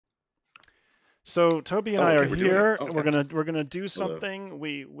So Toby and Oh, I okay, are we're doing it. here. Okay. We're gonna do Hello. something.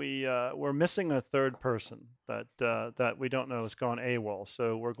 We're missing a third person that we don't know has gone AWOL.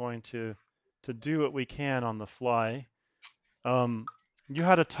 So we're going to do what we can on the fly. Um, you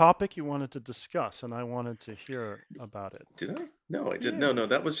had a topic you wanted to discuss, and I wanted to hear about it. Did I? No, I did. Yeah. No, no,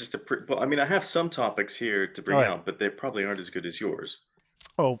 that was just well, I mean, I have some topics here to All bring right. out, but they probably aren't as good as yours.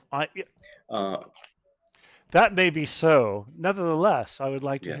 Oh, Uh, that may be so. Nevertheless, I would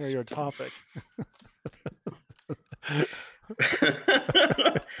like to hear yes. your topic.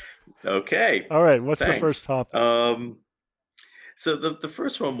 Okay. All right. What's the first Thanks. topic? So the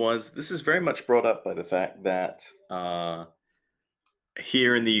first one was this is very much brought up by the fact that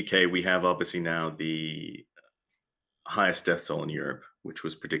here in the UK we have obviously now the highest death toll in Europe, which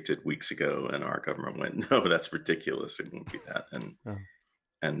was predicted weeks ago, and our government went, no, that's ridiculous. It won't be that, Oh.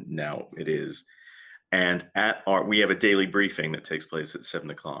 and now it is. And at our, we have a daily briefing that takes place at 7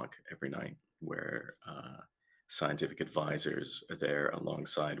 o'clock every night, where scientific advisors are there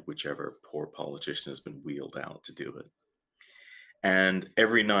alongside whichever poor politician has been wheeled out to do it. And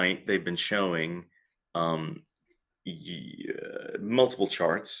every night they've been showing um, multiple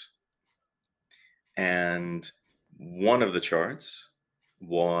charts, and one of the charts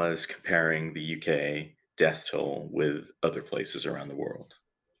was comparing the UK death toll with other places around the world.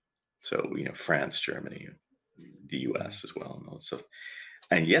 So, France, Germany, the US as well, and all that stuff.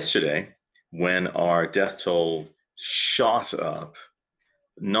 And yesterday, when our death toll shot up,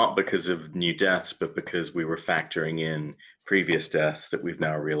 not because of new deaths, but because we were factoring in previous deaths that we've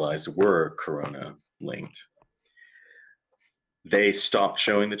now realized were corona linked, they stopped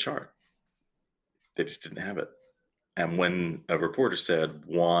showing the chart. They just didn't have it. And when a reporter said,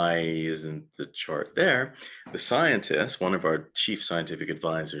 why isn't the chart there? The scientist, one of our chief scientific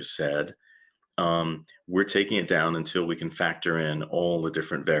advisors, said, we're taking it down until we can factor in all the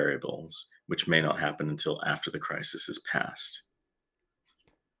different variables, which may not happen until after the crisis is passed.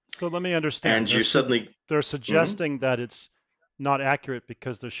 So let me understand. And you suddenly, They're mhm. suggesting that it's not accurate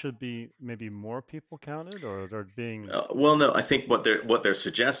because there should be maybe more people counted, or they're being. Well, no, I think what they're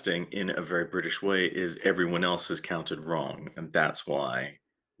suggesting in a very British way is everyone else is counted wrong, and that's why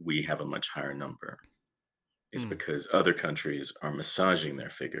we have a much higher number. Is Hmm. because other countries are massaging their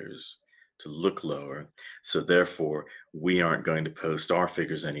figures to look lower. So therefore, we aren't going to post our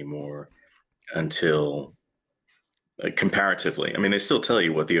figures anymore until comparatively. I mean, they still tell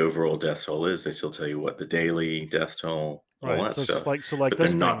you what the overall death toll is. They still tell you what the daily death toll, all Right. that So it's stuff. like But they're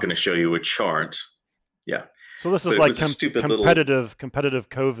this not thing. going to show you a chart. Yeah. So this But is it like was a stupid little. competitive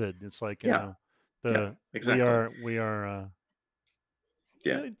COVID. It's like Yeah. Yeah. the Exactly. we are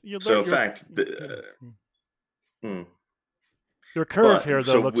Yeah. you So learn in fact, yeah. hmm. Your curve but here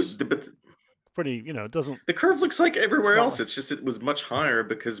though so looks but pretty. It doesn't. the curve looks like It's everywhere not else. like. It's just it was much higher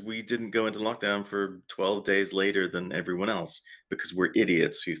because we didn't go into lockdown for 12 days later than everyone else because we're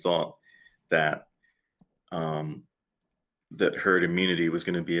idiots who thought that um, that herd immunity was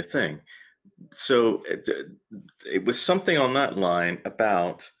going to be a thing. So it was something on that line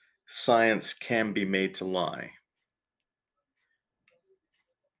about science can be made to lie,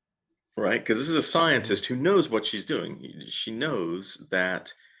 right? Because this is a Mhm. scientist who knows what she's doing. She knows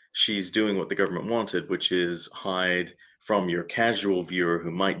that she's doing what the government wanted, which is hide from your casual viewer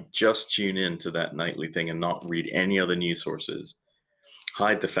who might just tune in to that nightly thing and not read any other news sources.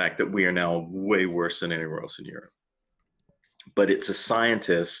 Hide the fact that we are now way worse than anywhere else in Europe. But it's a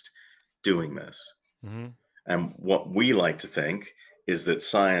scientist doing this. Mhm. And what we like to think is that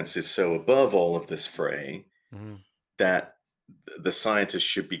science is so above all of this fray Mhm. that the scientists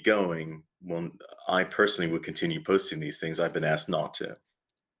should be going, well, I personally would continue posting these things. I've been asked not to.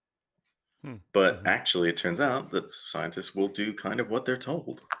 Hmm. But Mhm. actually, it turns out that scientists will do kind of what they're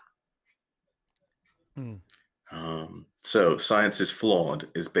told. Mhm. So science is flawed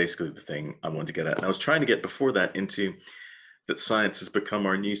is basically the thing I wanted to get at. And I was trying to get before that into that science has become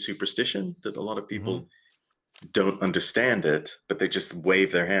our new superstition, that a lot of Mhm. people don't understand it, but they just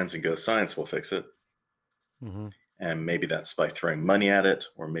wave their hands and go, science will fix it. Mhm. And maybe that's by throwing money at it,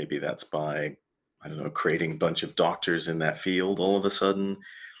 or maybe that's by, I don't know, creating a bunch of doctors in that field all of a sudden.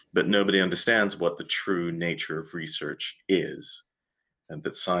 But nobody understands what the true nature of research is, and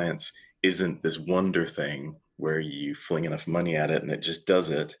that science isn't this wonder thing where you fling enough money at it and it just does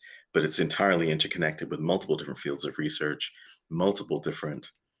it, but it's entirely interconnected with multiple different fields of research, multiple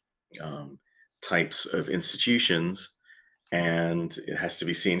different um, types of institutions, and it has to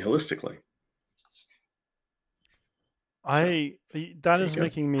be seen holistically. So That there you is go.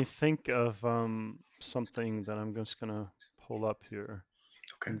 making me think of something that I'm just gonna pull up here,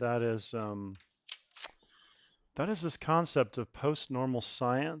 Okay. and that is this concept of post-normal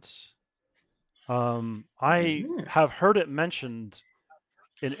science. I Yeah. have heard it mentioned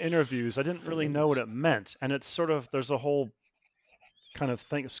in interviews. I didn't really know what it meant, and it's sort of there's a whole kind of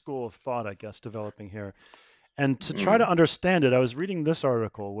school of thought, I guess, developing here. And to try to Mm. understand it, I was reading this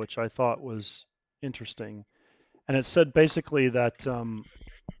article, which I thought was interesting, and it said basically that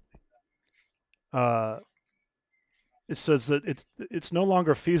uh, it says that it's no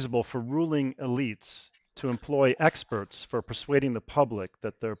longer feasible for ruling elites to employ experts for persuading the public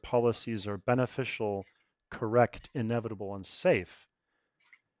that their policies are beneficial, correct, inevitable, and safe.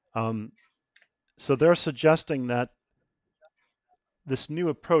 So they're suggesting that this new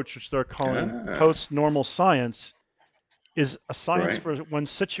approach, which they're calling Ah, post-normal science, is a science right. for when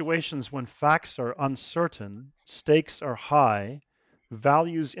situations when facts are uncertain, stakes are high,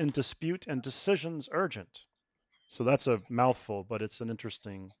 values in dispute, and decisions urgent. So that's a mouthful, but it's an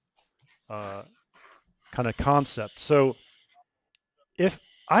interesting uh, kind of concept. So if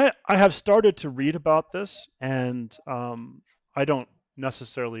I have started to read about this, and I don't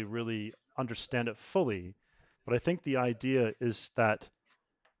necessarily really understand it fully, but I think the idea is that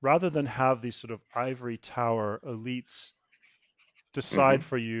rather than have these sort of ivory tower elites decide Hmm.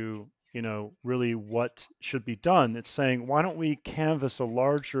 for you, you know, really what should be done, it's saying, why don't we canvass a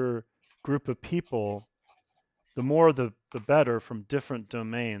larger group of people, the more the better, from different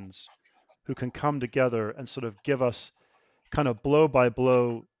domains, who can come together and sort of give us kind of blow by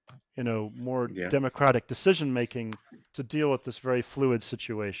blow, you know, more Yeah. democratic decision making to deal with this very fluid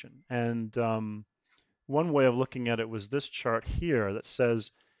situation. And one way of looking at it was this chart here that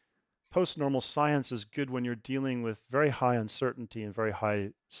says post-normal science is good when you're dealing with very high uncertainty and very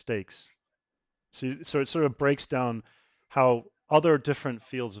high stakes. So it sort of breaks down how other different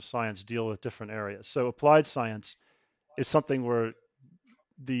fields of science deal with different areas. So applied science is something where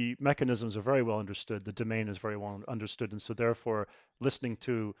the mechanisms are very well understood, the domain is very well understood, and so therefore listening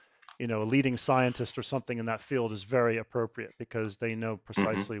to, you know, a leading scientist or something in that field is very appropriate because they know Hmm.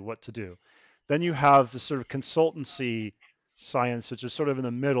 precisely what to do. Then you have the sort of consultancy science, which is sort of in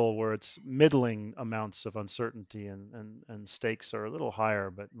the middle, where it's middling amounts of uncertainty and stakes are a little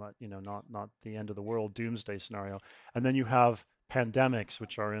higher, but you know, not the end of the world doomsday scenario. And then you have pandemics,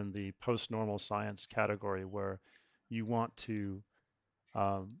 which are in the post-normal science category, where you want to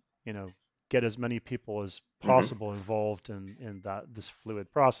you know, get as many people as Hmm. possible involved in that this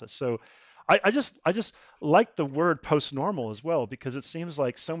fluid process. So I just like the word post normal as well, because it seems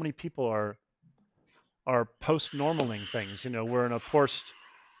like so many people are post normaling things. You know, we're in a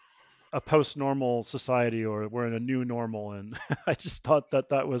post normal society, or we're in a new normal, and I just thought that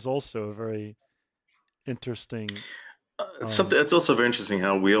that was also a very interesting. Something that's also very interesting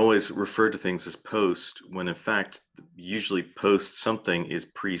how we always refer to things as post when in fact usually post something is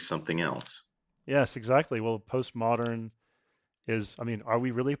pre something else. Yes, exactly. Well, postmodern is, I mean, are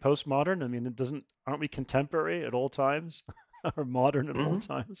we really postmodern? I mean, it doesn't, aren't we contemporary at all times or modern at all Hmm.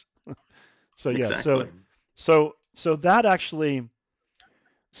 times? So yeah, Exactly. so that actually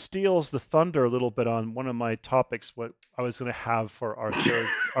steals the thunder a little bit on one of my topics, what I was going to have for our third,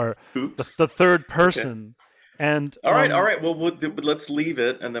 our Oops. the third Okay. person. And All right. All right. Well, let's leave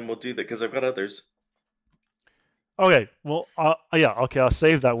it and then we'll do that because I've got others. okay, well, yeah, okay, I'll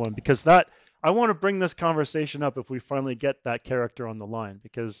save that one, because that I want to bring this conversation up if we finally get that character on the line,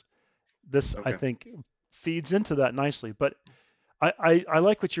 because this I Okay. think feeds into that nicely. But I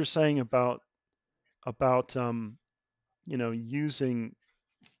like what you're saying about you know, using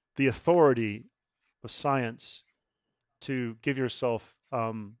the authority of science to give yourself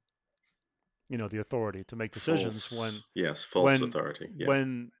you know, the authority to make decisions False. Yes. False when authority. Yeah.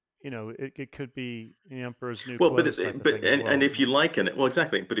 when you know, it could be the emperor's new Well, but clothes type of but thing as and well. if you liken it, well,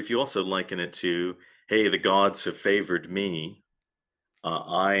 exactly. But if you also liken it to, hey, the gods have favored me.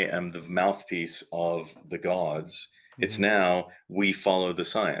 I am the mouthpiece of the gods. It's Mm-hmm. now we follow the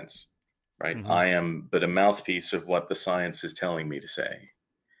science, right? Mm-hmm. I am but a mouthpiece of what the science is telling me to say.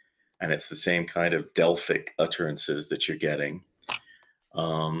 And it's the same kind of Delphic utterances that you're getting.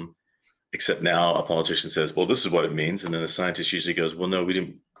 Um, except now a politician says, well, this is what it means. And then the scientist usually goes, well, no, we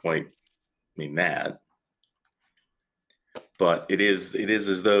didn't quite mean that. But it is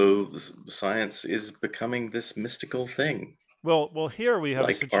as though science is becoming this mystical thing, Well, here we have a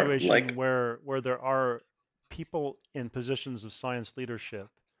like art, situation like. where there are people in positions of science leadership,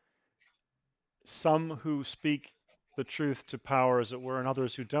 some who speak the truth to power, as it were, and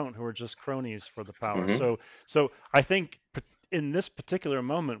others who don't, who are just cronies for the power. Mhm. So I think in this particular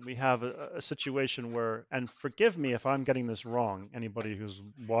moment we have a situation where, and forgive me if I'm getting this wrong, anybody who's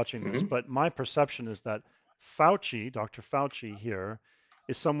watching this, Mhm. but my perception is that Fauci, Dr. Fauci here,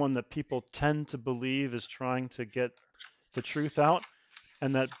 is someone that people tend to believe is trying to get the truth out,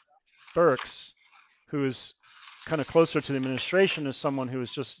 and that Birx, who is kind of closer to the administration, is someone who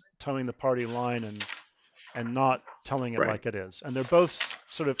is just towing the party line and not telling it Right. like it is. And they're both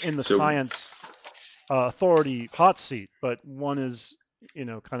sort of in the So science authority hot seat, but one is, you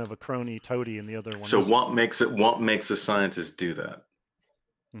know, kind of a crony toady, and the other one so isn't. what makes a scientist do that?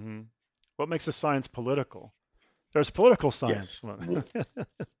 Mm-hmm. What makes a science political? There's political science. Yes.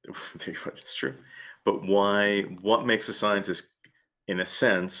 It's true. But why? What makes a scientist, in a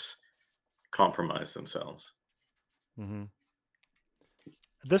sense, compromise themselves? Mm-hmm.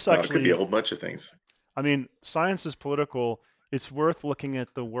 This It could be a actually, whole bunch of things. I mean, science is political. It's worth looking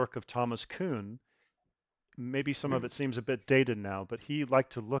at the work of Thomas Kuhn. Maybe some of Mm. it seems a bit dated now, but he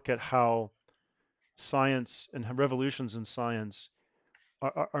liked to look at how science and revolutions in science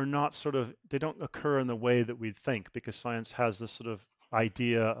are not sort of, they don't occur in the way that we'd think, because science has this sort of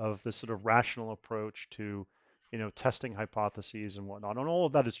idea of this sort of rational approach to, you know, testing hypotheses and whatnot. And all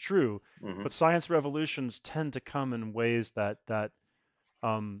of that is true, Hmm. but science revolutions tend to come in ways that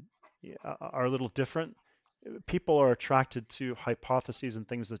are a little different. People are attracted to hypotheses and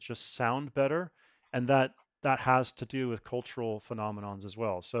things that just sound better, and that has to do with cultural phenomenons as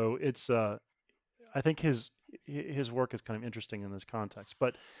well. So it's I think his work is kind of interesting in this context.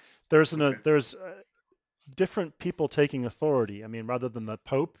 But Okay. there's different people taking authority. I mean, rather than the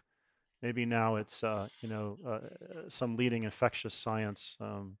Pope, maybe now it's some leading infectious science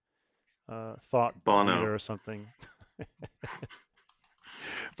thought Bono. leader or something.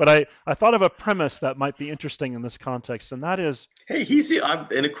 But I thought of a premise that might be interesting in this context, and that is, Hey,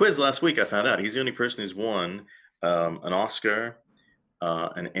 in a quiz last week. I found out he's the only person who's won an Oscar,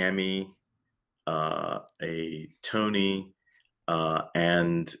 an Emmy, a Tony,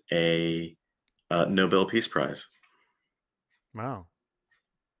 and a Nobel Peace Prize. wow,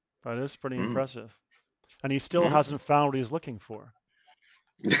 that is pretty Mm. impressive. And he still Mm. hasn't found what he's looking for.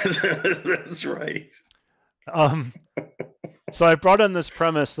 That's right. Um, so I brought in this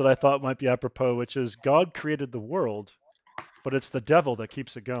premise that I thought might be apropos, which is God created the world, but it's the devil that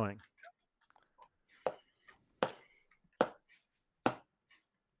keeps it going.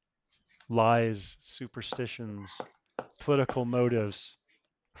 Lies, superstitions, political motives.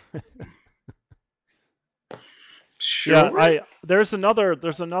 Sure. There's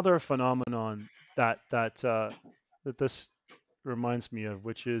another phenomenon that this reminds me of,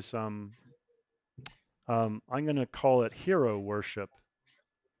 which is I'm going to call it hero worship,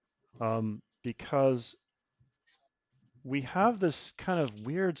 because we have this kind of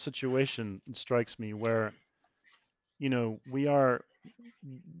weird situation, it strikes me, where, you know, we are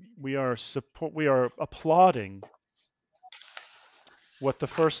applauding what the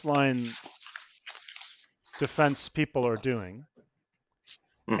first line defense people are doing,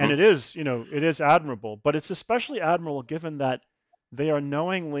 and Hmm. it is, you know, it is admirable, but it's especially admirable given that they are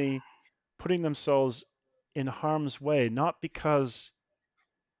knowingly putting themselves in harm's way, not because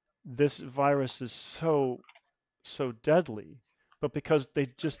this virus is so deadly, but because they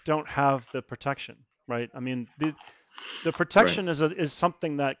just don't have the protection, right? I mean, the Right. protection is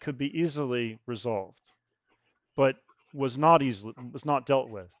something that could be easily resolved, but was not dealt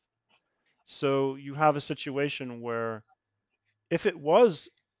with. So you have a situation where if it was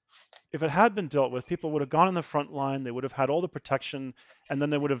if it had been dealt with, people would have gone in the front line, they would have had all the protection, and then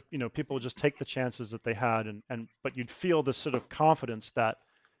they would have, you know, people would just take the chances that they had, and but you'd feel this sort of confidence that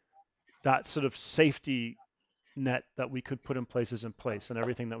that sort of safety net that we could put in place is in place, and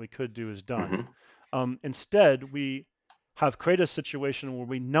everything that we could do is done. Hmm. Instead, we have created a situation where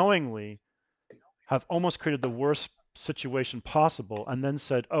we knowingly have almost created the worst situation possible, and then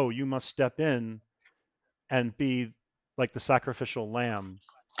said, "Oh, you must step in and be like the sacrificial lamb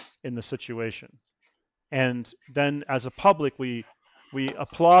in the situation." And then, as a public, we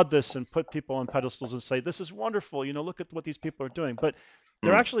applaud this and put people on pedestals and say, "This is wonderful. You know, look at what these people are doing." But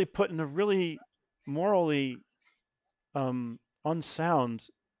they're Mm. actually put in a really morally unsound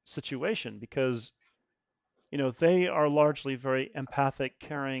situation, because, you know, they are largely very empathic,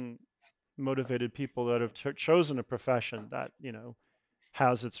 caring, motivated people that have chosen a profession that, you know,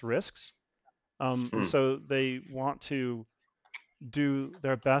 has its risks, and Mm. so they want to do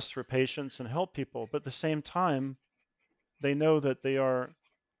their best for patients and help people, but at the same time they know that they are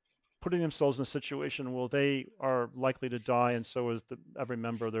putting themselves in a situation where they are likely to die, and so is every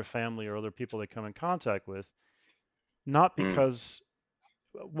member of their family or other people they come in contact with, not Mm. because,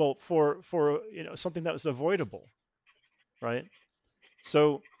 well, for you know, something that was avoidable, right?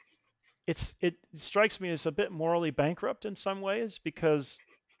 So it strikes me as a bit morally bankrupt in some ways, because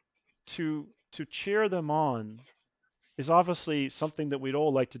to cheer them on is obviously something that we'd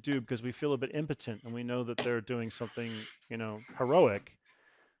all like to do because we feel a bit impotent and we know that they're doing something, you know, heroic.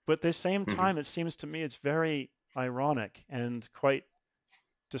 But at the same Hmm. time, it seems to me it's very ironic and quite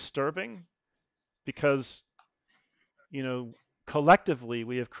disturbing because, you know, collectively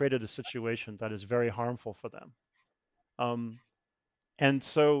we have created a situation that is very harmful for them. Um, and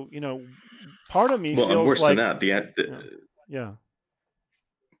so, you know, part of me Well, and feels worse than like, that, you know, yeah,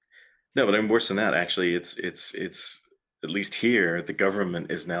 no, but I'm worse than that. Actually, it's at least here, the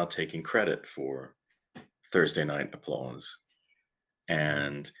government is now taking credit for Thursday night applause. mm,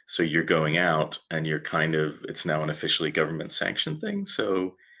 And so you're going out and you're kind of, it's now an officially government sanctioned thing.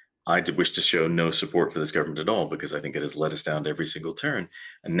 So I did wish to show no support for this government at all because I think it has led us down to every single turn.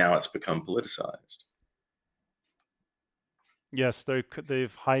 And now it's become politicized. yes,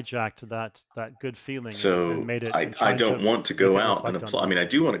 they've hijacked that good feeling and So made it and I trying don't to want to make go it out and reflect on applaud. I them. mean, I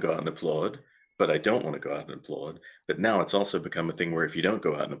do want to go out and applaud, but I don't want to go out and applaud. But now it's also become a thing where if you don't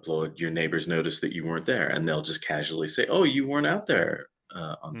go out and applaud, your neighbors notice that you weren't there and they'll just casually say, oh, you weren't out there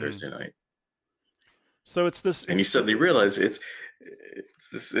on Mm. Thursday night. So it's this, And you it's suddenly realize it's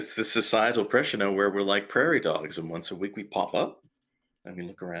this societal pressure now where we're like prairie dogs, and once a week we pop up and we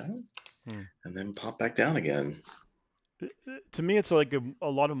look around mm. and then pop back down again. To me, it's like a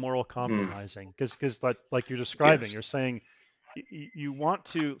lot of moral Hmm. compromising because like you're describing, Yes. you're saying you want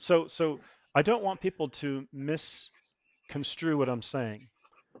to. So I don't want people to misconstrue what I'm saying.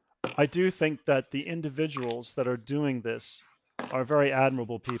 I do think that the individuals that are doing this are very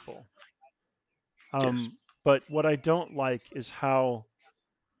admirable people. Yes. But what I don't like is how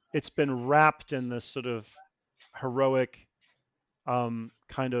it's been wrapped in this sort of heroic,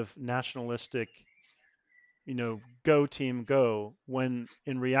 kind of nationalistic, go team go, when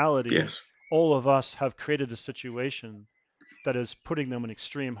in reality, Yes. all of us have created a situation that is putting them in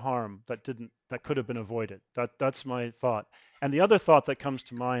extreme harm that could have been avoided. That's my thought. And the other thought that comes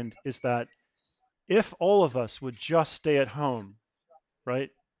to mind is that if all of us would just stay at home,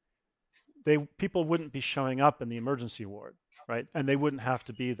 right? People wouldn't be showing up in the emergency ward, right? And they wouldn't have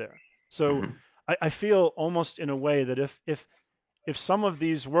to be there. So Hmm. I feel almost in a way that if some of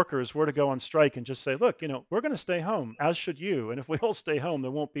these workers were to go on strike and just say, look, we're going to stay home, as should you, and if we all stay home,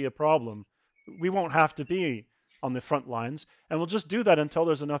 there won't be a problem. We won't have to be on the front lines, and we'll just do that until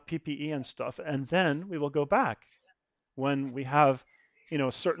there's enough PPE and stuff, and then we will go back when we have,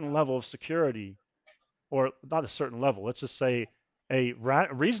 a certain level of security, or not a certain level. Let's just say a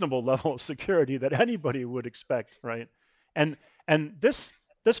reasonable level of security that anybody would expect, right? And this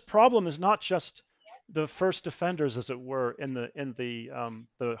problem is not just the first offenders, as it were, in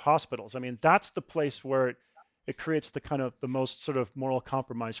the hospitals. I mean, that's the place where it creates the kind of the most sort of moral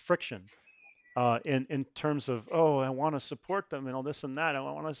compromise friction, in terms of, oh, I want to support them and all this and that. I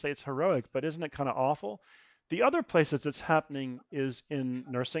want to say it's heroic, but isn't it kind of awful? The other places it's happening is in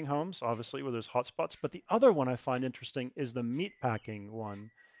nursing homes, obviously, where there's hotspots. But the other one I find interesting is the meatpacking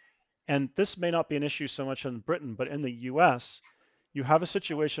one. And this may not be an issue so much in Britain, but in the US, you have a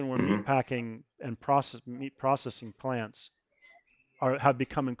situation where Hmm. meatpacking and meat processing plants have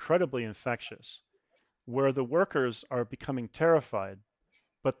become incredibly infectious, where the workers are becoming terrified,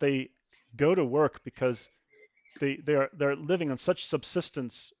 but they go to work because they're living on such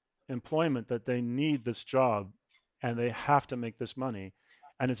subsistence employment that they need this job and they have to make this money,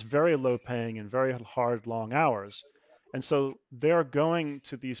 and it's very low paying and very hard long hours, and so they're going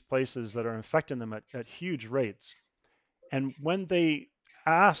to these places that are infecting them at huge rates. And when they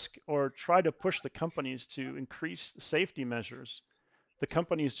ask or try to push the companies to increase safety measures, the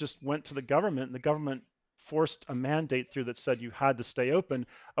companies just went to the government, and the government forced a mandate through that said you had to stay open.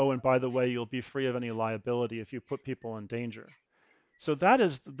 Oh, and by the way, you'll be free of any liability if you put people in danger. So that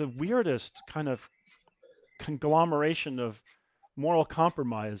is the weirdest kind of conglomeration of moral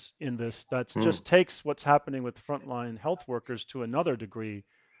compromise in this that Mm. just takes what's happening with frontline health workers to another degree,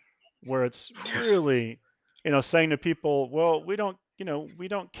 where it's Yes. really, saying to people, well, we don't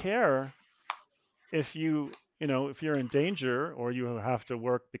care if if you're in danger or you have to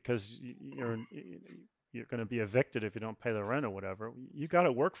work because you're going to be evicted if you don't pay the rent or whatever. You got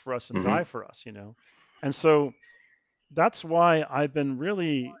to work for us and die Hmm. for us. And so that's why I've been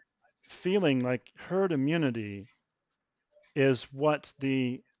really feeling like herd immunity is what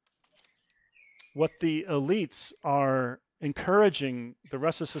the elites are encouraging the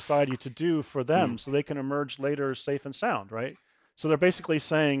rest of society to do for them Mm. so they can emerge later safe and sound, right? So they're basically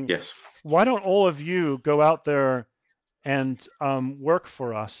saying, Yes. why don't all of you go out there and work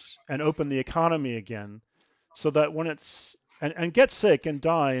for us and open the economy again, so that when it's and get sick and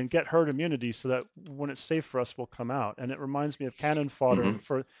die and get herd immunity, so that when it's safe for us, we'll come out. And it reminds me of cannon fodder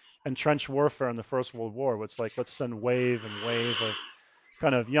Hmm. and trench warfare in the First World War, where it's like, let's send wave and wave of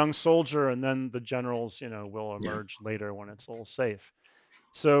kind of young soldier, and then the generals, will Yeah. emerge later when it's all safe.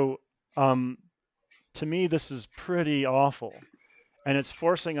 So to me, this is pretty awful, and it's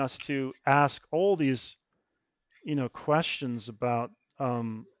forcing us to ask all these, questions about,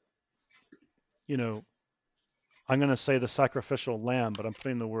 you know, I'm going to say the sacrificial lamb, but I'm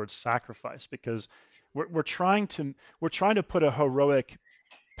putting the word sacrifice because we're trying to put a heroic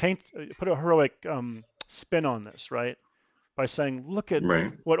spin on this, right? By saying, look at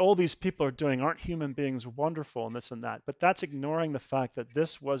Right. what all these people are doing. Aren't human beings wonderful and this and that? But that's ignoring the fact that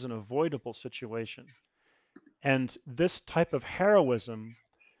this was an avoidable situation. And this type of heroism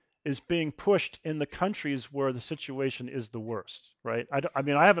is being pushed in the countries where the situation is the worst, right? I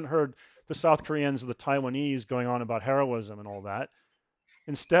mean, I haven't heard the South Koreans or the Taiwanese going on about heroism and all that.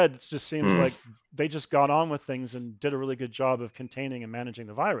 Instead, it just seems Mm. like they just got on with things and did a really good job of containing and managing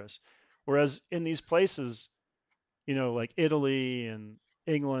the virus. Whereas in these places, like Italy and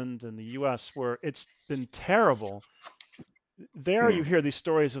England and the US, where it's been terrible, there you Mm. hear these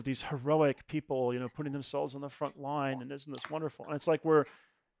stories of these heroic people, putting themselves on the front line, and isn't this wonderful? And it's like we're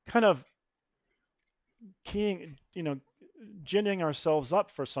kind of keying, ginning ourselves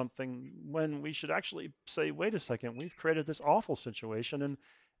up for something when we should actually say, wait a second, we've created this awful situation, and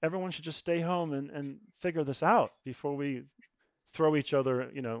everyone should just stay home and figure this out before we throw each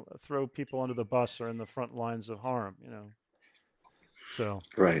other, throw people under the bus or in the front lines of harm. So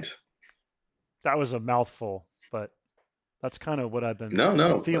Right. that was a mouthful, but that's kind of what I've been No,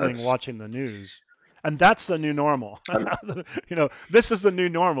 no, feeling that's. watching the news. And that's the new normal. I'm, This is the new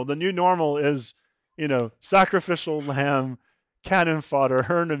normal. The new normal is, sacrificial lamb, cannon fodder,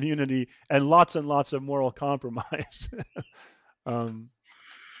 herd immunity, and lots of moral compromise. um,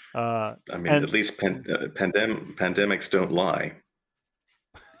 uh, I mean, and at least pandemics don't lie.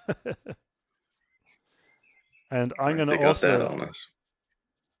 and I'm Right? gonna They got that also on us.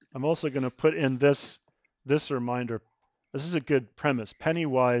 I'm also gonna put in this reminder. This is a good premise: penny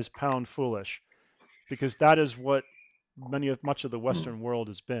wise, pound foolish, because that is what much of the Mm. Western world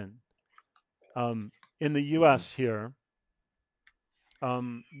has been. In the Mm. U.S. here,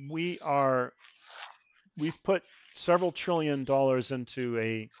 um, we are we've put several trillion dollars into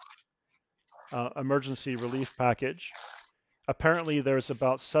a emergency relief package. Apparently, there's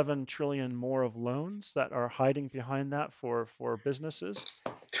about 7 trillion more of loans that are hiding behind that for businesses,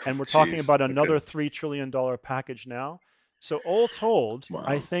 and we're talking Jeez. about Okay. another $3 trillion package now. So all told,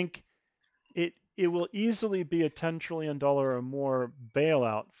 I Wow. think it will easily be a $10 trillion or more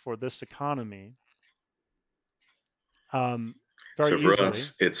bailout for this economy, um, very So for easily.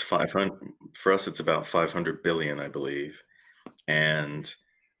 us, it's 500. For us, it's about 500 billion, I believe. And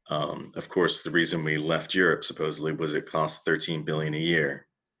of course, the reason we left Europe supposedly was it cost 13 billion a year.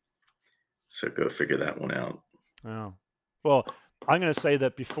 So go figure that one out. Oh. Well, I'm going to say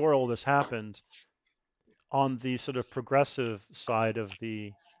that before all this happened, on the sort of progressive side of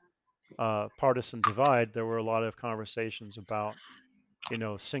the partisan divide, there were a lot of conversations about,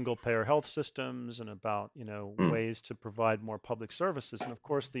 single payer health systems and about, Hmm. ways to provide more public services. And of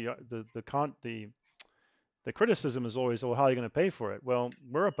course, the criticism is always, well, how are you going to pay for it? Well,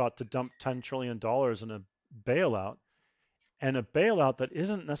 we're about to dump $10 trillion in a bailout, and a bailout that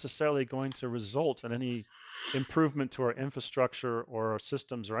isn't necessarily going to result in any improvement to our infrastructure or our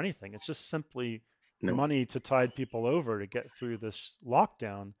systems or anything. It's just simply No, money to tide people over to get through this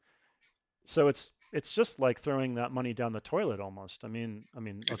lockdown. So it's just like throwing that money down the toilet almost. I mean,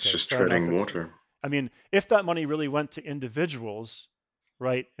 it's okay, just fair enough. treading water. I mean, if that money really went to individuals,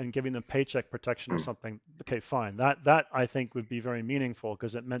 right, and giving them paycheck protection or Hmm. something, okay, fine. That I think would be very meaningful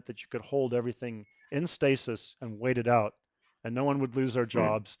because it meant that you could hold everything in stasis and wait it out, and no one would lose their Hmm.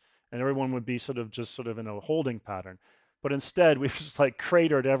 jobs, and everyone would be sort of in a holding pattern. But instead, we've just like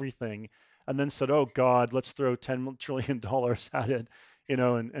cratered everything, and then said, "Oh God, let's throw $10 trillion at it."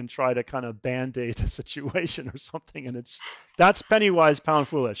 And try to kind of band-aid the situation or something. And that's penny wise, pound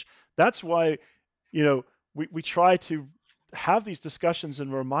foolish. That's why we try to have these discussions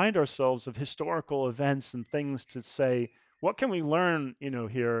and remind ourselves of historical events and things to say, what can we learn,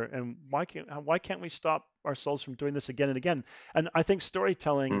 here, and why can't we stop ourselves from doing this again and again? And I think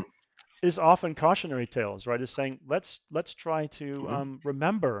storytelling Hmm. is often cautionary tales, right? Is saying let's try to Hmm.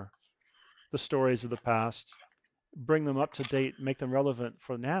 remember the stories of the past, bring them up to date, make them relevant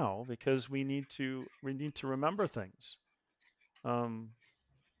for now, because we need to remember things. Um,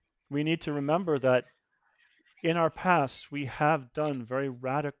 we need to remember that in our past we've had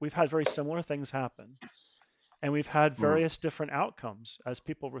very similar things happen, and we've had Hmm. various different outcomes as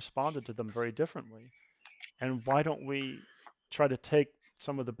people responded to them very differently. And why don't we try to take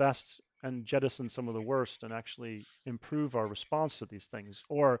some of the best and jettison some of the worst and actually improve our response to these things,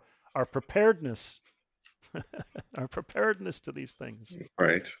 or our preparedness our preparedness to these things.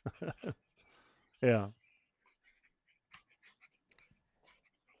 Right. Yeah.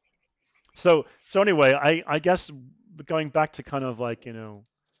 So anyway, I guess going back to kind of like,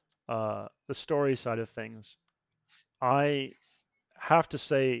 the story side of things, I have to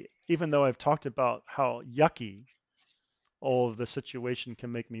say, even though I've talked about how yucky all of the situation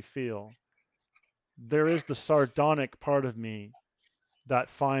can make me feel, there is the sardonic part of me that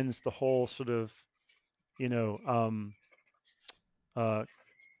finds the whole sort of, you know, uh,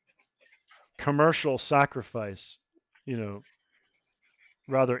 commercial sacrifice,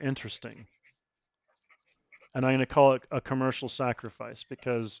 rather interesting. And I'm going to call it a commercial sacrifice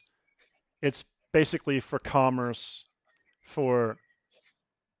because it's basically for commerce, for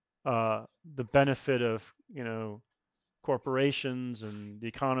the benefit of, corporations and the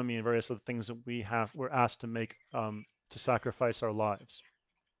economy and various other things that we're asked to make, to sacrifice our lives.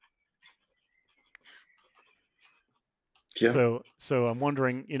 Yeah. So I'm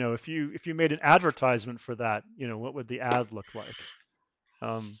wondering, if you made an advertisement for that, what would the ad look like?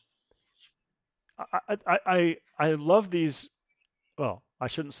 I love these. Well, I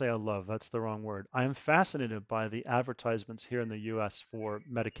shouldn't say I love. That's the wrong word. I am fascinated by the advertisements here in the U.S. for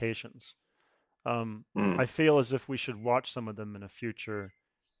medications. I feel as if we should watch some of them in a future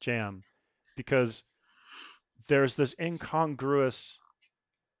jam, because there's this incongruous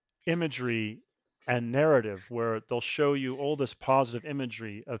imagery and narrative where they'll show you all this positive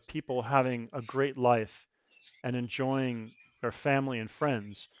imagery of people having a great life and enjoying their family and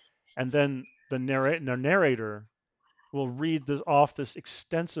friends, and then the narrator will read off this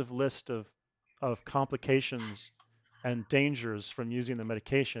extensive list of complications and dangers from using the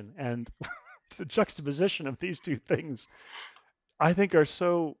medication. And the juxtaposition of these two things, I think, are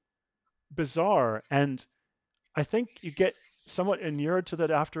so bizarre. And I think you get somewhat inured to that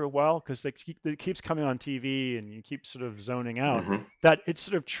after a while, because it keeps coming on TV and you keep sort of zoning out, Mm-hmm. that it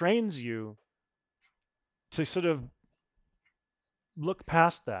sort of trains you to sort of look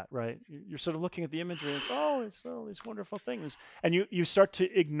past that, right? You're sort of looking at the imagery and it's all these wonderful things. And you start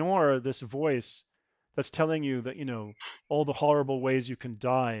to ignore this voice that's telling you that, all the horrible ways you can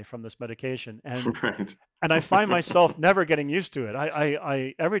die from this medication. And Right. and I find myself never getting used to it.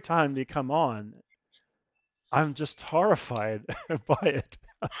 I every time they come on, I'm just horrified by it.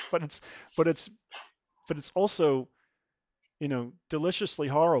 but it's also, deliciously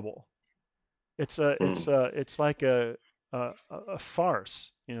horrible. It's like a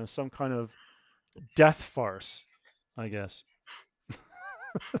farce, some kind of death farce, I guess.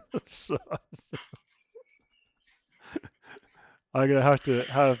 So, I'm gonna have to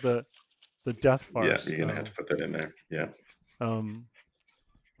have the death Yeah, farce. you're gonna have to put that in there. Yeah. I'm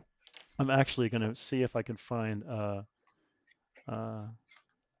actually gonna see if I can find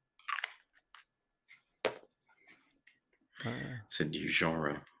It's a new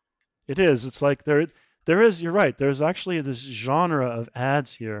genre. it is. It's like there is. You're right. There's actually this genre of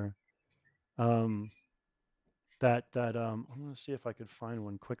ads here. I'm gonna see if I could find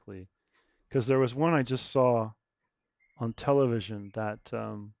one quickly, because there was one I just saw on television that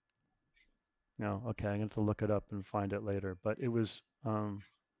no, okay, I'm gonna have to look it up and find it later. But it was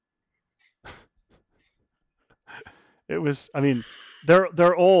it was. I mean,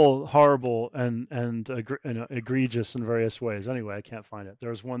 they're all horrible and egregious in various ways. Anyway, I can't find it.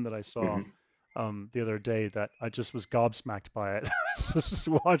 There was one that I saw the other day that I just was gobsmacked by it. Just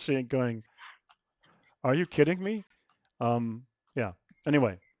watching it, going, "Are you kidding me?" Yeah.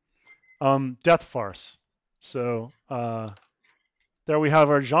 Anyway, death farce. So there we have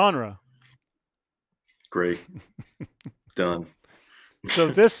our genre. Great. Done. So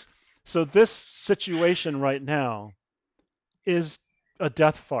this situation right now is a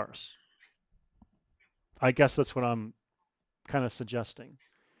death farce. I guess that's what I'm kind of suggesting.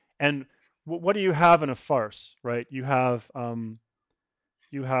 And what do you have in a farce, right? You have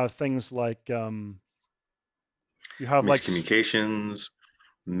things like you have miscommunications,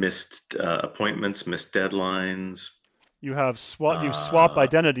 missed appointments, missed deadlines. You have swap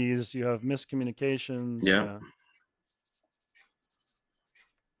identities. You have miscommunications. Yeah.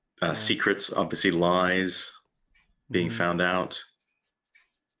 Secrets, obviously lies, being found out.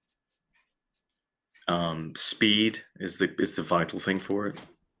 Speed is the vital thing for it.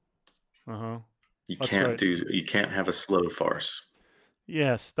 You can't have a slow farce.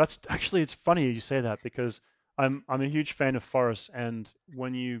 Yes, that's actually, it's funny you say that, because I'm a huge fan of farce, and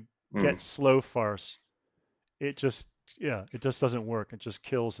when you get slow farce, it just doesn't work. It just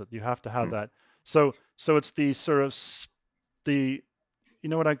kills it. You have to have that. So it's the sort of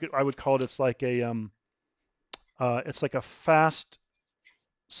what I would call it. It's like a fast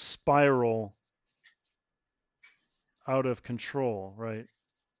spiral out of control, right?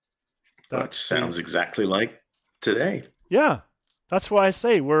 Which That's the sounds exactly like today. yeah. That's why I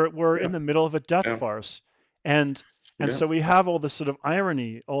say we're Yeah, in the middle of a death yeah, farce, and yeah. so we have all this sort of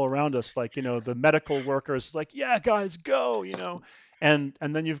irony all around us, like the medical workers, like yeah, guys, go, and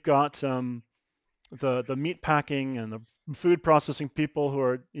then you've got the meat packing and the food processing people who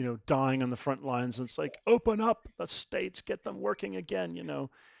are dying on the front lines, and it's like open up the states, get them working again,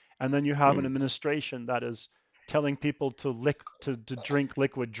 and then you have an Hmm. administration that is telling people to drink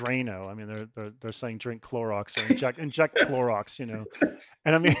liquid Drano. I mean, they're saying drink Clorox or inject Clorox,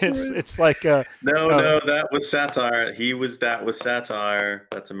 and I mean That's it's right. it's like No, uh, no, that was satire. That was satire.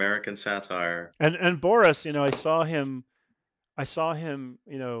 That's American satire. and Boris, I saw him,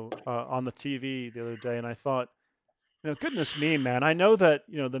 on the TV the other day, and I thought, goodness me, man. I know that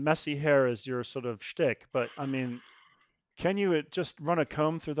the messy hair is your sort of shtick, but I mean, can you just run a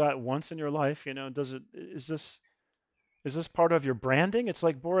comb through that once in your life? Does it? Is this part of your branding? It's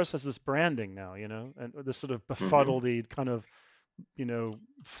like Boris has this branding now, and this sort of Hmm. befuddled kind of,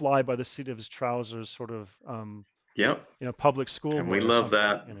 fly by the seat of his trousers sort of, Yep. public And schoolboy we or love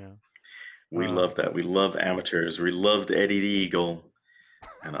something, that. We Um, love that. We love amateurs. We loved Eddie the Eagle.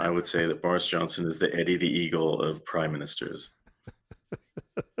 And I would say that Boris Johnson is the Eddie the Eagle of prime ministers.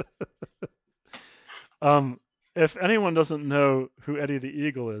 um, if anyone doesn't know who Eddie the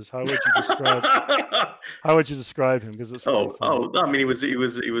Eagle is, how would you describe him? Because it's really funny. I mean, he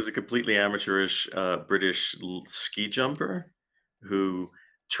was a completely amateurish British ski jumper who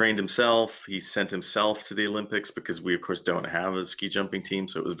trained himself. He sent himself to the Olympics because we, of course, don't have a ski jumping team,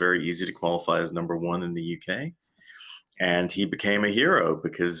 so it was very easy to qualify as number one in the UK. And he became a hero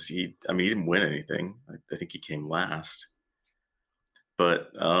because I mean, he didn't win anything. I think he came last,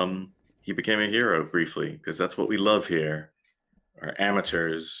 but he became a hero briefly because that's what we love here: are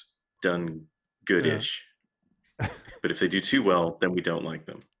amateurs done Yeah. goodish. But if they do too well, then we don't like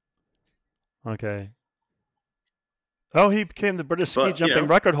them. Okay. Oh, he became the British ski But you jumping know,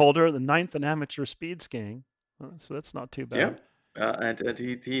 record holder, the ninth in amateur speed skiing. So that's not too yeah, bad. and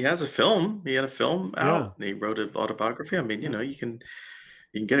he has a film. He had a film Yeah. out. And he wrote an autobiography. I mean, Yeah. you can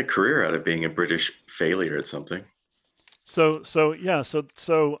get a career out of being a British failure at something. So yeah. So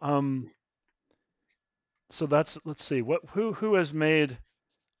that's, let's see, who has made,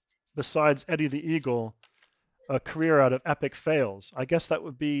 besides Eddie the Eagle, a career out of epic fails? I guess that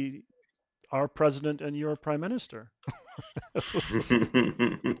would be our president and your prime minister.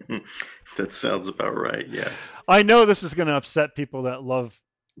 That sounds about right. Yes. I know this is going to upset people that love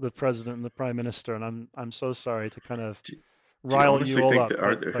the president and the prime minister, and I'm so sorry to kind of Do, do you rile you honestly all think up, that but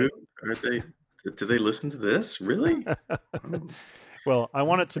are they? Do they listen to this? Really? well, I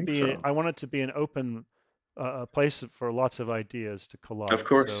don't think so. I want it to be an open place for lots of ideas to Of collide.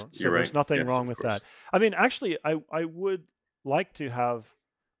 course, So you're right. there's nothing Yes, wrong of with course. that. I mean, actually, I would like to have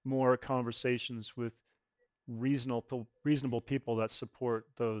more conversations with reasonable people that support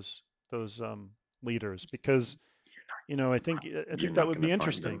those leaders, because I You're think that not would going to be find them.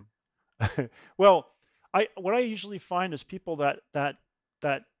 interesting. Well, what I usually find is people that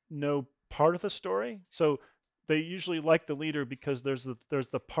know part of the story. So they usually like the leader because there's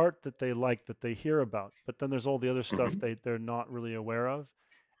the part that they like, that they hear about, but then there's all the other stuff Hmm. they're not really aware of.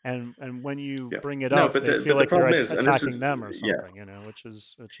 And when you Yeah. bring it No, up, they feel but the like you're problem is, and this attacking is them or yeah. something, which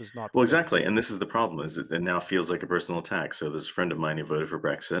is not the Well, case. exactly, and this is the problem: is that it now feels like a personal attack. So there's a friend of mine who voted for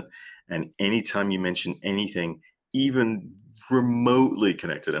Brexit, and anytime you mention anything even remotely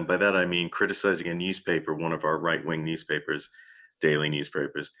connected, and by that I mean criticizing a newspaper, one of our right-wing newspapers, daily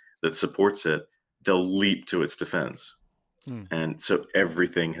newspapers that supports it, they'll leap to its defense. Hmm. And so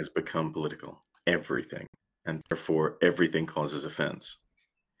everything has become political, everything. And therefore, everything causes offense.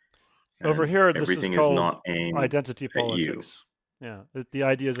 Over And here, this is everything is called not aimed identity at you. politics. Yeah, the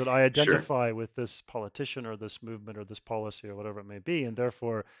idea is that I Sure. identify with this politician or this movement or this policy or whatever it may be, and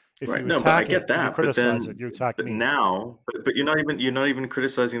therefore, if Right. you No, but I attack it, get if you that. But criticize it, then, you attack but me. now, but you're not even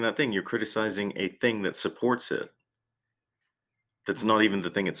criticizing that thing. You're criticizing a thing that supports it. That's Hmm. not even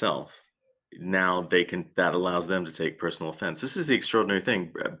the thing itself. Now that allows them to take personal offense. This is the extraordinary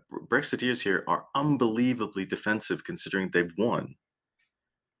thing. Brexiteers here are unbelievably defensive considering they've won.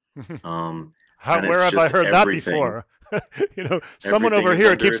 And Where it's have I just heard that everything. before? Someone Everything over is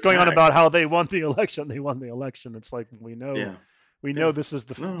here under keeps going on attack. about how they won the election. They won the election. It's like Yeah. we know Yeah. this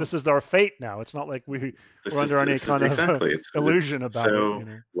No. is our fate now. It's not like we're under any This is kind of exactly. It's illusion about it. so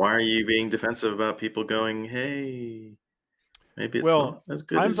why are you being defensive about people going, "Hey, maybe it's Well, not as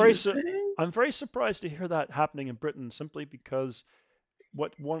good I'm as you're saying"? I'm very surprised to hear that happening in Britain, simply because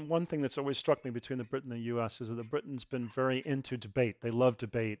one thing that's always struck me between the Britain and the U.S. is that the Britain's been very into debate. They love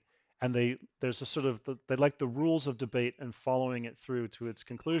debate, and there's a sort of they like the rules of debate and following it through to its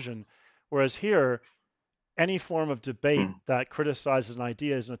conclusion, whereas here, any form of debate Hmm. that criticizes an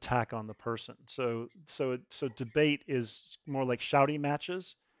idea is an attack on the person. So debate is more like shouty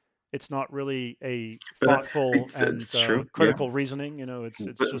matches. It's not really a But thoughtful and it's true, yeah. critical reasoning. You know, it's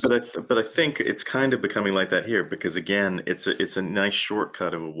But just but I think it's kind of becoming like that here because again, it's a nice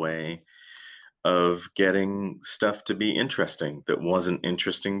shortcut of a way of getting stuff to be interesting that wasn't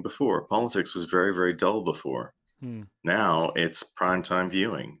interesting before. Politics was very, very dull before. hmm, Now it's primetime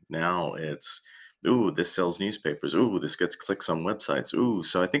viewing. Now it's, ooh, this sells newspapers. Ooh, this gets clicks on websites. Ooh,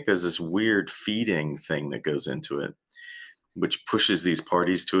 so I think there's this weird feeding thing that goes into it, which pushes these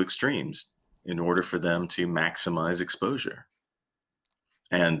parties to extremes in order for them to maximize exposure.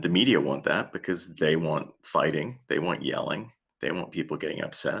 And the media want that because they want fighting, they want yelling, they want people getting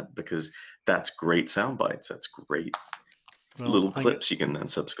upset because that's great sound bites. That's great well, little clips you can then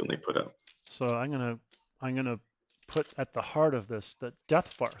subsequently put up. so I'm gonna put at the heart of this the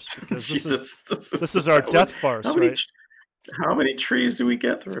death farce, because Jesus, this is our death how farce, many right? how many trees do we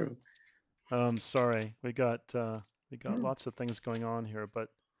get through? Sorry, we got lots of things going on here, but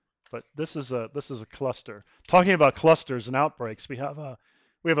this is a cluster. Talking about clusters and outbreaks, we have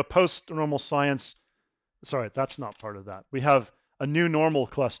a post-normal science. Sorry, that's not part of that. We have a new normal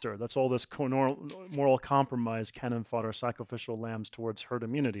cluster. That's all this moral compromise, cannon fodder, sacrificial lambs towards herd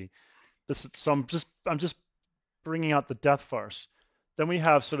immunity. I'm just bringing out the death farce. Then we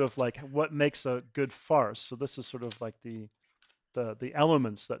have sort of like what makes a good farce. So this is sort of like the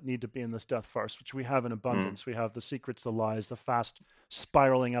elements that need to be in this death farce, which we have in abundance. We have the secrets, the lies, the fast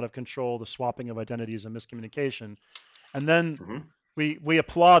spiraling out of control, the swapping of identities and miscommunication. And then we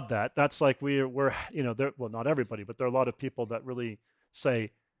applaud that. That's like we're you know, well, not everybody, but there are a lot of people that really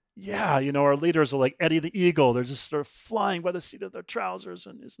say, yeah, you know, our leaders are like Eddie the Eagle. They're just sort of flying by the seat of their trousers,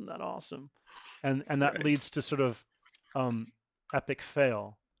 and isn't that awesome? And that Right. leads to sort of epic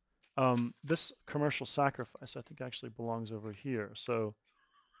fail. This commercial sacrifice, I think, actually belongs over here. So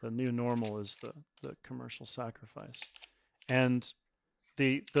the new normal is the commercial sacrifice, and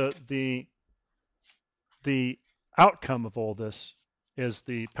the outcome of all this is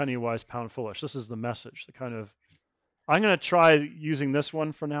the penny wise, pound foolish. This is the message. The kind of, I'm going to try using this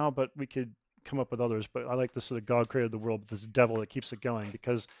one for now, but we could come up with others. But I like this sort of God created the world, but this devil that keeps it going,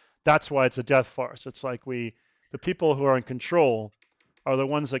 because that's why it's a death farce. It's like the people who are in control are the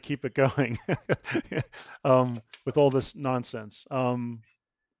ones that keep it going with all this nonsense.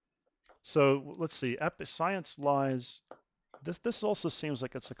 So let's see. Science lies. This also seems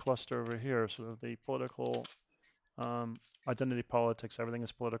like it's a cluster over here. Sort of the political, identity politics. Everything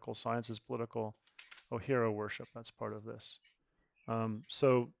is political. Science is political. Oh, hero worship. That's part of this.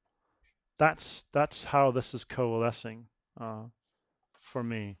 So that's how this is coalescing for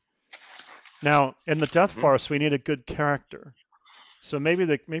me. Now, in the death farce, we need a good character. So maybe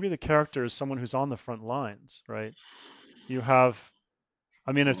the character is someone who's on the front lines, right? You have,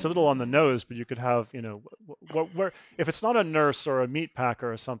 I mean, it's a little on the nose, but you could have, you know, where if it's not a nurse or a meat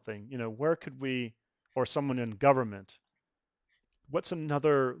packer or something, you know, where could we, or someone in government, what's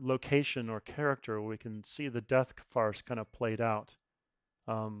another location or character where we can see the death farce kind of played out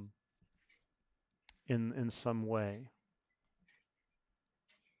in some way?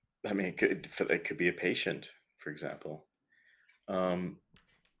 I mean, it could be a patient, for example. I mean,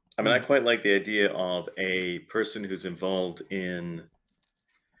 I quite like the idea of a person who's involved in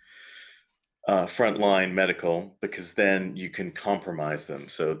frontline medical, because then you can compromise them.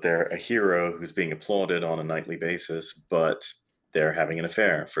 So they're a hero who's being applauded on a nightly basis, but they're having an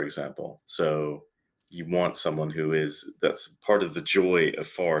affair, for example. So you want someone who is, that's part of the joy of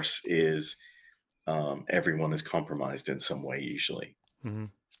farce is everyone is compromised in some way, usually.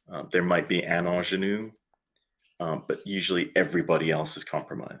 There might be an ingenue, but usually everybody else is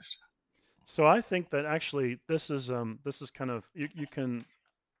compromised. So I think that actually this is kind of, you can,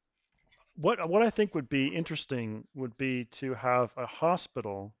 what I think would be interesting would be to have a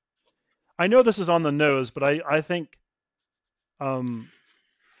hospital. I know this is on the nose, but I think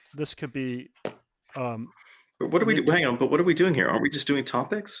this could be. But what are we hang on? But what are we doing here? Aren't we just doing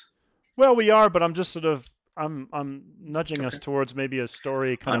topics? Well, we are, but I'm just sort of I'm nudging us towards maybe a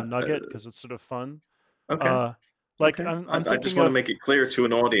story kind of nugget, because it's sort of fun. Okay. Like okay. I'm I just thinking want to of, make it clear to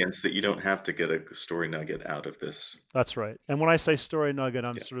an audience that you don't have to get a story nugget out of this. that's right. And when I say story nugget,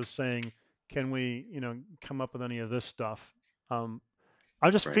 I'm Yeah. sort of saying, can we, you know, come up with any of this stuff? I'm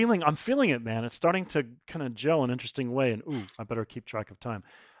just Right. I'm feeling it, man. It's starting to kind of gel in an interesting way. And ooh, I better keep track of time.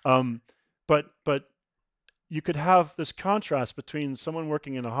 But you could have this contrast between someone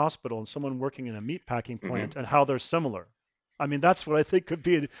working in a hospital and someone working in a meat packing plant, and how they're similar. I mean, that's what I think could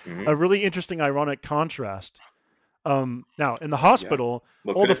be a really interesting, ironic contrast. Now, in the Yeah. hospital,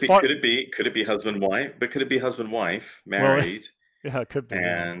 Well, all the far could it be husband wife? But could it be husband wife well, married, yeah, it could be,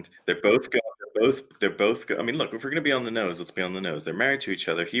 yeah. and they're both go, I mean, look, if we're going to be on the nose, let's be on the nose. They're married to each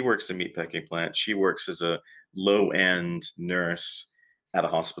other. He works in a meatpacking plant. She works as a low-end nurse at a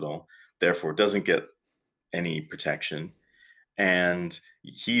hospital, therefore doesn't get any protection. And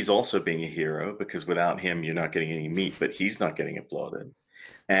he's also being a hero because without him, you're not getting any meat, but he's not getting applauded.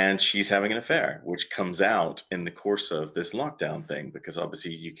 And she's having an affair, which comes out in the course of this lockdown thing, because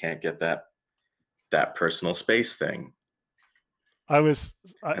obviously you can't get that personal space thing. I was,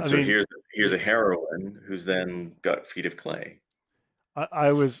 And I so mean, here's a heroine who's then got feet of clay.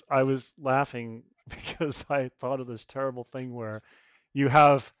 I was laughing because I thought of this terrible thing where you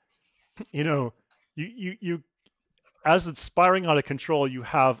have, you know, you as it's spiraling out of control, you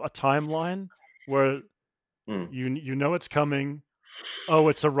have a timeline where Mm, you know it's coming. Oh,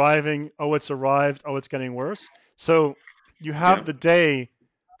 it's arriving. Oh, it's arrived. Oh, it's getting worse. So you have yeah, the day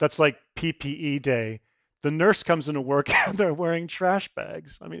that's like PPE day. The nurse comes into work and they're wearing trash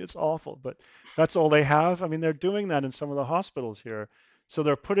bags. I mean, it's awful, but that's all they have. I mean, they're doing that in some of the hospitals here. So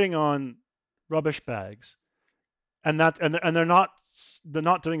they're putting on rubbish bags, and they're not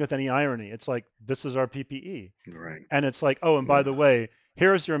doing it with any irony. It's like, this is our PPE, right. and it's like, oh, and by Yeah. the way,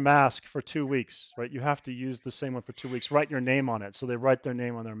 here's your mask for 2 weeks, right? You have to use the same one for 2 weeks. Write your name on it. So they write their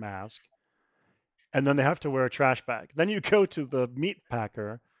name on their mask, and then they have to wear a trash bag. Then you go to the meat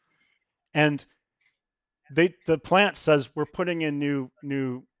packer, and the plant says we're putting in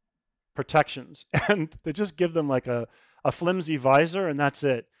new protections, and they just give them like a flimsy visor, and that's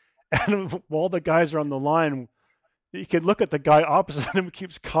it. And while the guys are on the line, you can look at the guy opposite him who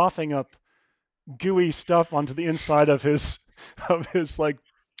keeps coughing up gooey stuff onto the inside of his like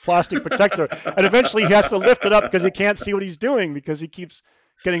plastic protector, and eventually he has to lift it up because he can't see what he's doing because he keeps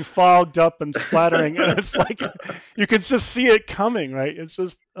getting fogged up and splattering, and it's like you can just see it coming, right? It's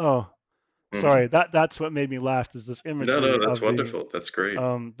just, oh, Mhm. sorry, that's what made me laugh, is this No, no, imagery that's of wonderful. That's great.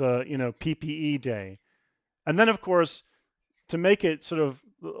 the PPE day. And then of course, to make it sort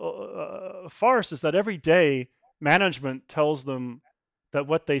of farce, is that every day management tells them that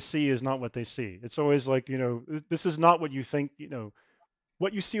what they see is not what they see. It's always like, this is not what you think,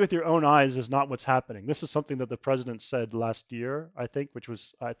 what you see with your own eyes is not what's happening. This is something that the president said last year, I think, which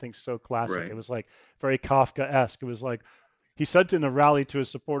was, I think, so classic. It Right. was like very Kafka-esque. It was like, he said in a rally to his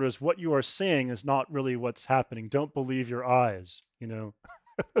supporters, what you are seeing is not really what's happening. Don't believe your eyes, and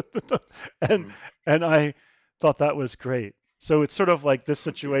Mhm. and I thought that was great. So it's sort of like this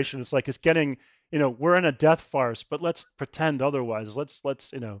Oh dear. situation. It's like it's getting, we're in a death farce, but let's pretend otherwise. Let's.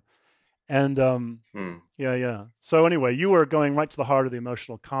 And Mm. yeah, yeah. So anyway, you were going right to the heart of the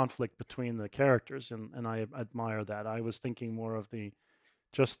emotional conflict between the characters, and I admire that. I was thinking more of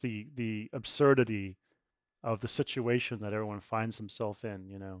just the absurdity of the situation that everyone finds himself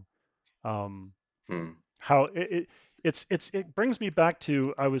in. Um, Mm. how it brings me back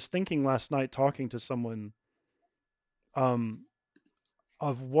to, I was thinking last night talking to someone, um,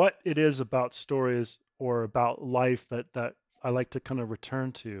 of what it is about stories or about life that I like to kind of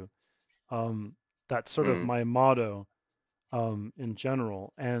return to. That's sort of Mm. my motto, in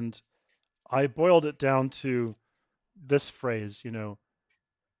general. And I boiled it down to this phrase,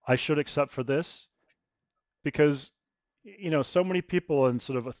 I should accept for this, because so many people in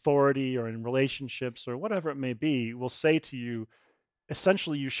sort of authority or in relationships or whatever it may be will say to you,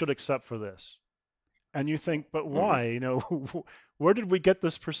 essentially, you should accept for this. And you think, but Mhm. why? Where did we get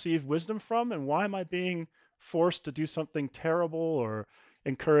this perceived wisdom from? And why am I being forced to do something terrible, or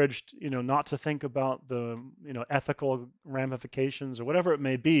encouraged, not to think about the, ethical ramifications or whatever it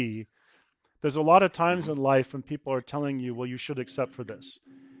may be? There's a lot of times Mhm. in life when people are telling you, well, you should accept for this.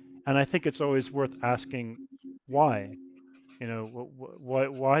 And I think it's always worth asking why.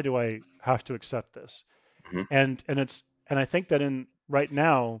 Why do I have to accept this? Mhm. And I think that in right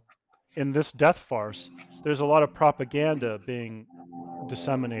now, in this death farce, there's a lot of propaganda being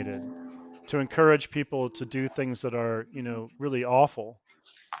disseminated to encourage people to do things that are, really awful,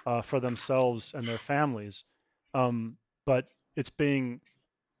 for themselves and their families. But it's being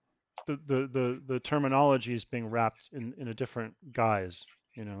the terminology is being wrapped in a different guise,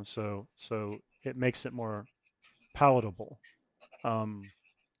 so it makes it more palatable. Um,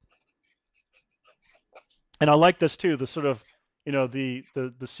 and I like this too, the sort of, the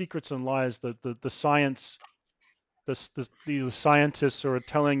secrets and lies, the science, the scientists are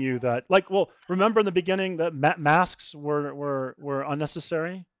telling you that, like, well, remember in the beginning that masks were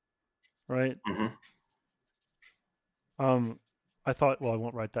unnecessary, right? Mhm. Um, I thought, well, I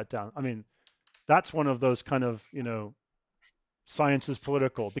won't write that down. I mean, that's one of those kind of, science is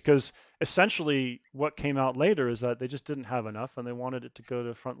political, because essentially what came out later is that they just didn't have enough and they wanted it to go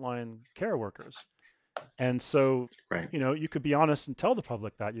to frontline care workers. And so, Right. you could be honest and tell the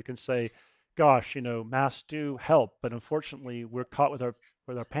public that. You can say, gosh, masks do help, but unfortunately we're caught with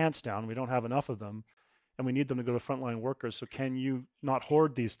our pants down. We don't have enough of them and we need them to go to frontline workers. So can you not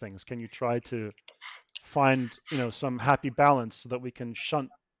hoard these things? Can you try to find, some happy balance so that we can shunt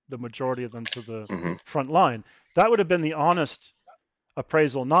the majority of them to the Hmm. front line? That would have been the honest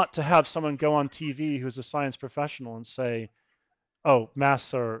appraisal, not to have someone go on TV who's a science professional and say, oh,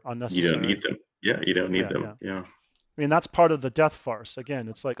 masks are You don't need unnecessary. them. Yeah, you don't need Yeah, them. yeah. Yeah. I mean, that's part of the death farce. Again,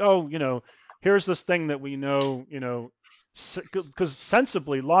 it's like, oh, here's this thing that we know, because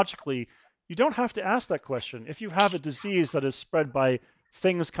sensibly, logically, you don't have to ask that question. If you have a disease that is spread by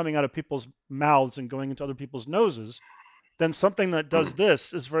things coming out of people's mouths and going into other people's noses, then something that does Mm.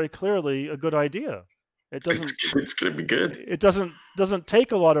 this is very clearly a good idea. It doesn't. It's going to be good. It doesn't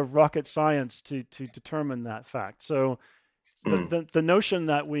take a lot of rocket science to determine that fact. So Mm. the notion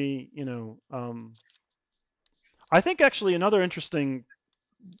that we, I think actually another interesting,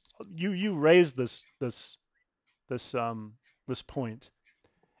 you raised this point,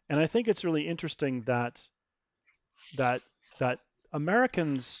 and I think it's really interesting that that that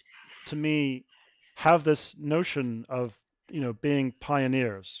Americans, to me, have this notion of being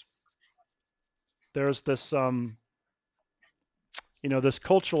pioneers. There's this this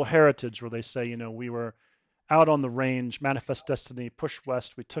cultural heritage where they say, we were out on the range, manifest destiny, push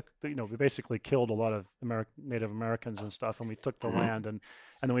west. We took, we basically killed a lot of Native Americans and stuff, and we took the Hmm. land, and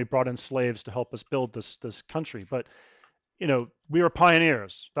then we brought in slaves to help us build this country. But we were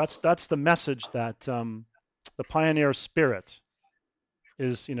pioneers. That's the message that the pioneer spirit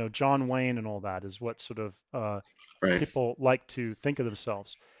is. John Wayne and all that is what sort of Right. people like to think of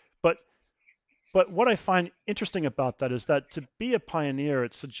themselves. But what I find interesting about that is that to be a pioneer,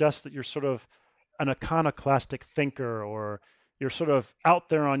 it suggests that you're sort of an iconoclastic thinker, or you're sort of out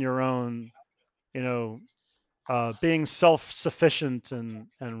there on your own, being self-sufficient and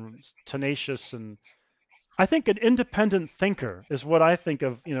tenacious. And I think an independent thinker is what I think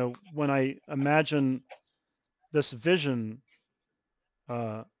of, when I imagine this vision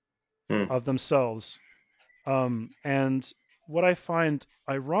Mm. of themselves. And what I find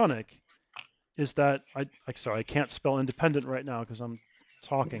ironic is that sorry, I can't spell independent right now because I'm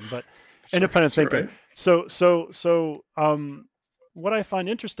talking, but independent thinker. Right. So what I find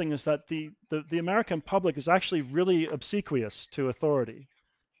interesting is that the American public is actually really obsequious to authority.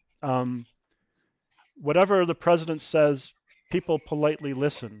 Whatever the president says, people politely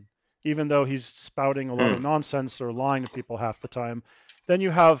listen, even though he's spouting a lot of nonsense or lying to people half the time. Then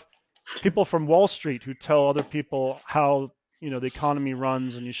you have people from Wall Street who tell other people how the economy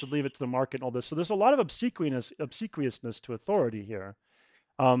runs and you should leave it to the market and all this. So there's a lot of obsequiousness to authority here.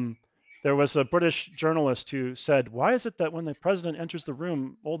 There was a British journalist who said, why is it that when the president enters the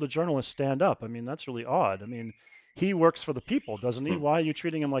room, all the journalists stand up? I mean, that's really odd. I mean, he works for the people, doesn't he? Why are you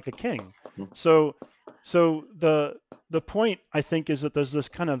treating him like a king? So the point, I think, is that there's this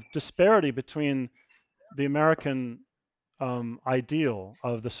kind of disparity between the American ideal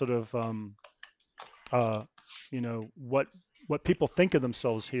of the sort of, what people think of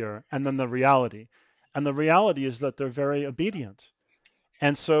themselves here, and then the reality. And the reality is that they're very obedient.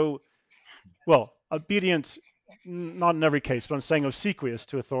 And so, well, obedient, not in every case, but I'm saying obsequious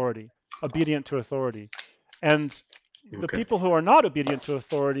to authority, obedient to authority. And the people who are not obedient to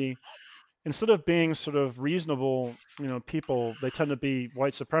authority, instead of being sort of reasonable, people, they tend to be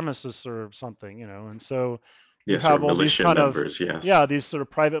white supremacists or something, and so you have all these kind members, of, yes. these sort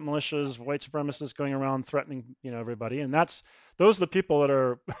of private militias, white supremacists going around threatening, everybody, and those are the people that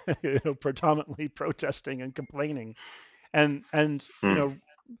are, predominantly protesting and complaining, and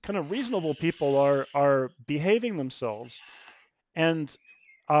kind of reasonable people are behaving themselves, and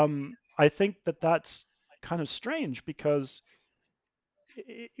I think that's kind of strange, because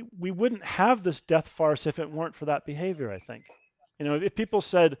we wouldn't have this death farce if it weren't for that behavior. I think, if people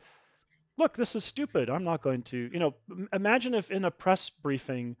said, look, this is stupid, I'm not going to, imagine if in a press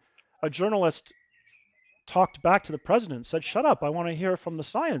briefing, a journalist talked back to the president and said, shut up, I want to hear from the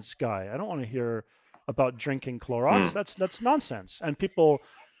science guy. I don't want to hear about drinking Clorox. That's nonsense. And people,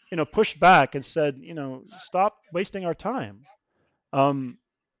 pushed back and said, stop wasting our time.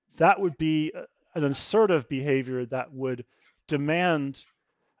 That would be an assertive behavior that would demand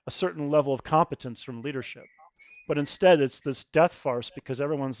a certain level of competence from leadership. But instead, it's this death farce because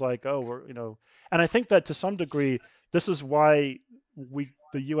everyone's like, oh, we're, and I think that to some degree, this is why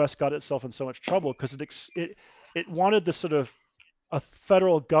the U.S. got itself in so much trouble, because it wanted this sort of a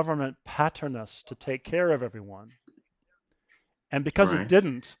federal government patroness to take care of everyone. And because it Right.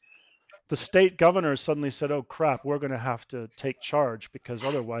 didn't, the state governors suddenly said, oh crap, we're going to have to take charge because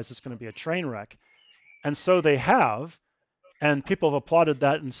otherwise it's going to be a train wreck. And so they have, and people have applauded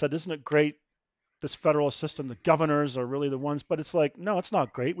that and said, isn't it great, this federal system? The governors are really the ones, but it's like, no, it's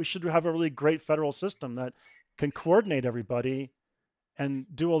not great. We should have a really great federal system that can coordinate everybody and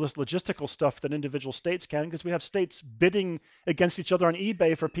do all this logistical stuff that individual states can, because we have states bidding against each other on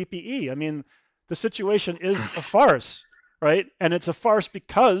eBay for PPE. I mean, the situation is a farce, right? And it's a farce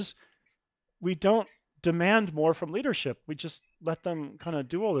because we don't demand more from leadership. We just let them kind of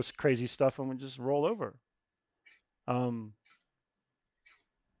do all this crazy stuff and we just roll over.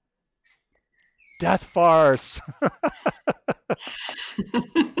 Death farce.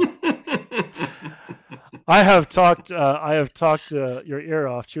 I have talked your ear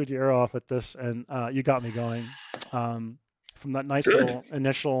off, chewed your ear off with this, and you got me going. From that nice Good. little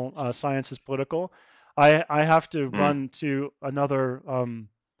initial science is political, I have to run to another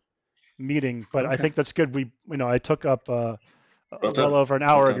meeting, but I Okay. think that's good. I took up Well well done. over an Well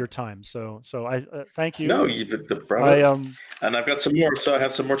hour of done. your time, so I thank you. No, you did the I brother. And I've got some more, so I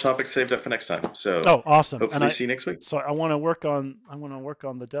have some more topics saved up for next time. So oh, awesome, and hopefully see you next week. so I want to work on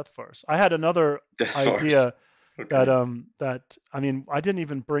the death farce. I had another Death Farce. idea Okay. that I mean, I didn't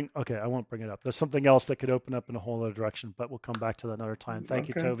even bring. Okay, I won't bring it up. There's something else that could open up in a whole other direction, but we'll come back to that another time. Thank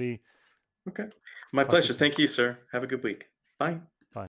you, Okay. Toby. Okay. My Talk to you pleasure. soon. Thank you, sir. Have a good week. Bye.